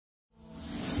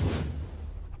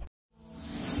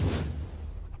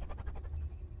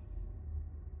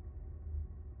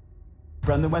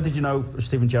Brendan, when did you know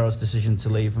Steven Gerrard's decision to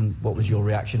leave, and what was your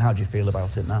reaction? How do you feel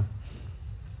about it now?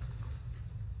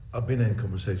 I've been in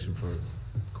conversation for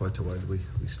quite a while with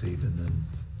Steven, and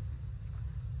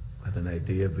had an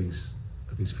idea of his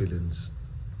feelings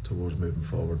towards moving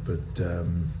forward, but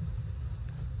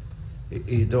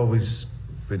he'd always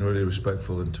been really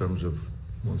respectful in terms of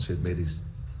once he had made his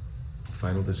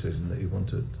final decision that he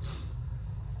wanted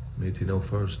me to know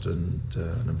first, and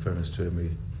in fairness to him,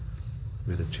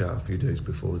 we had a chat a few days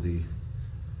before the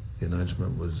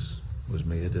announcement was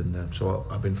made, and so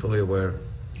I've been fully aware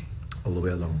all the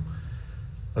way along.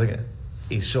 I think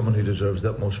he's someone who deserves the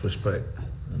utmost respect,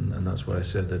 and that's what I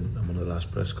said in one of the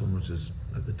last press conferences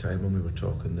at the time when we were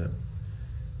talking, that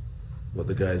what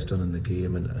the guy's done in the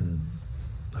game and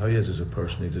how he is as a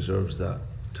person, he deserves that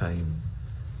time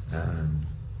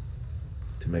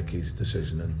to make his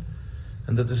decision,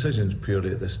 and the decision's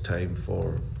purely at this time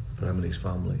for him and his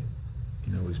family.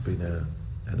 You know, he's been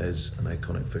and is an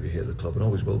iconic figure here at the club, and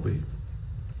always will be.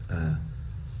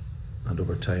 And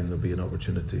over time there'll be an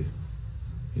opportunity,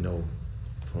 you know,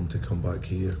 for him to come back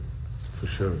here, for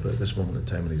sure. But at this moment in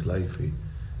time in his life,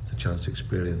 it's a chance to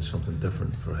experience something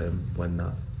different for him when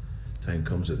that time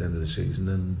comes at the end of the season.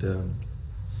 And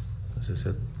as I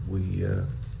said, you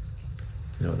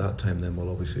know, at that time then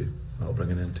that'll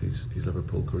bring an end to his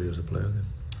Liverpool career as a player then.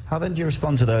 How then do you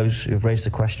respond to those who've raised the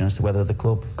question as to whether the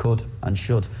club could and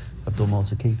should have done more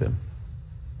to keep him?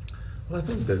 Well, I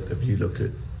think that if you look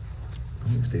at, I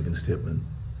think Steven's statement,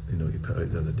 you know, he put out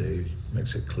the other day,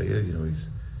 makes it clear, you know,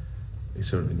 he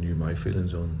certainly knew my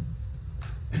feelings on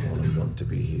wanting to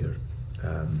be here.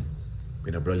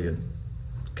 Been a brilliant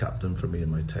captain for me in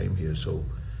my time here, so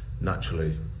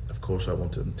naturally, of course, I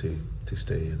wanted him to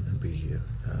stay and be here.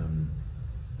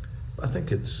 But I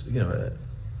think it's, you know,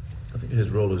 I think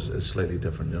his role is slightly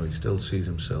different. You know, he still sees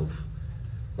himself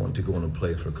wanting to go on and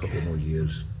play for a couple more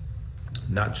years.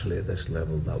 Naturally, at this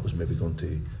level, that was maybe going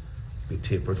to be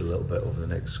tapered a little bit over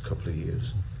the next couple of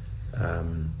years.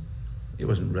 He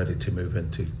wasn't ready to move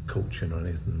into coaching or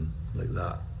anything like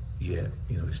that yet.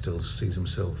 You know, he still sees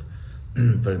himself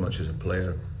very much as a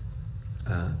player.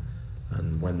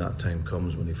 And when that time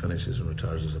comes, when he finishes and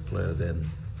retires as a player, then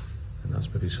and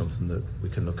that's maybe something that we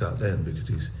can look at then, because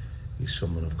he's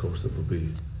someone, of course, that will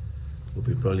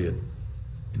be brilliant,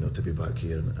 you know, to be back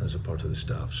here as a part of the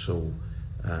staff. So,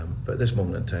 but at this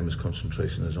moment in time, his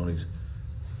concentration is on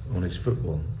his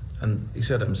football. And he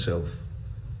said it himself,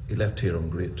 he left here on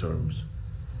great terms,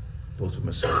 both with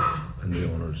myself and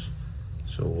the owners.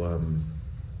 So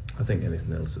I think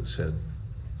anything else that's said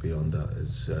beyond that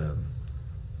is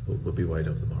will be wide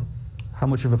off the mark. How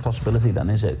much of a possibility then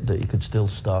is it that he could still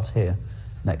start here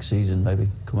next season, maybe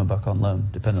coming back on loan,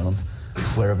 depending on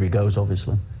wherever he goes,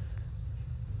 obviously?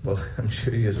 Well, I'm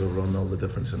sure he will run all the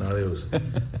different scenarios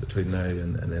between now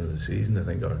and the end of the season. I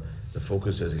think the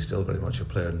focus is he's still very much a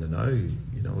player in the now.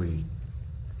 You know,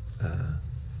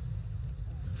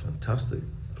 fantastic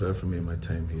player for me in my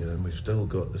time here, and we've still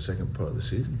got the second part of the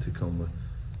season to come with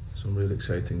some real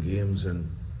exciting games, and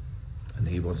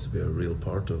he wants to be a real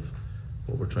part of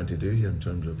what we're trying to do here in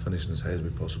terms of finishing as high as we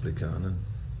possibly can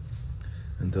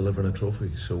and delivering a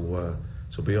trophy. So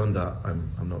beyond that,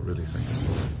 I'm not really thinking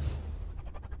about it.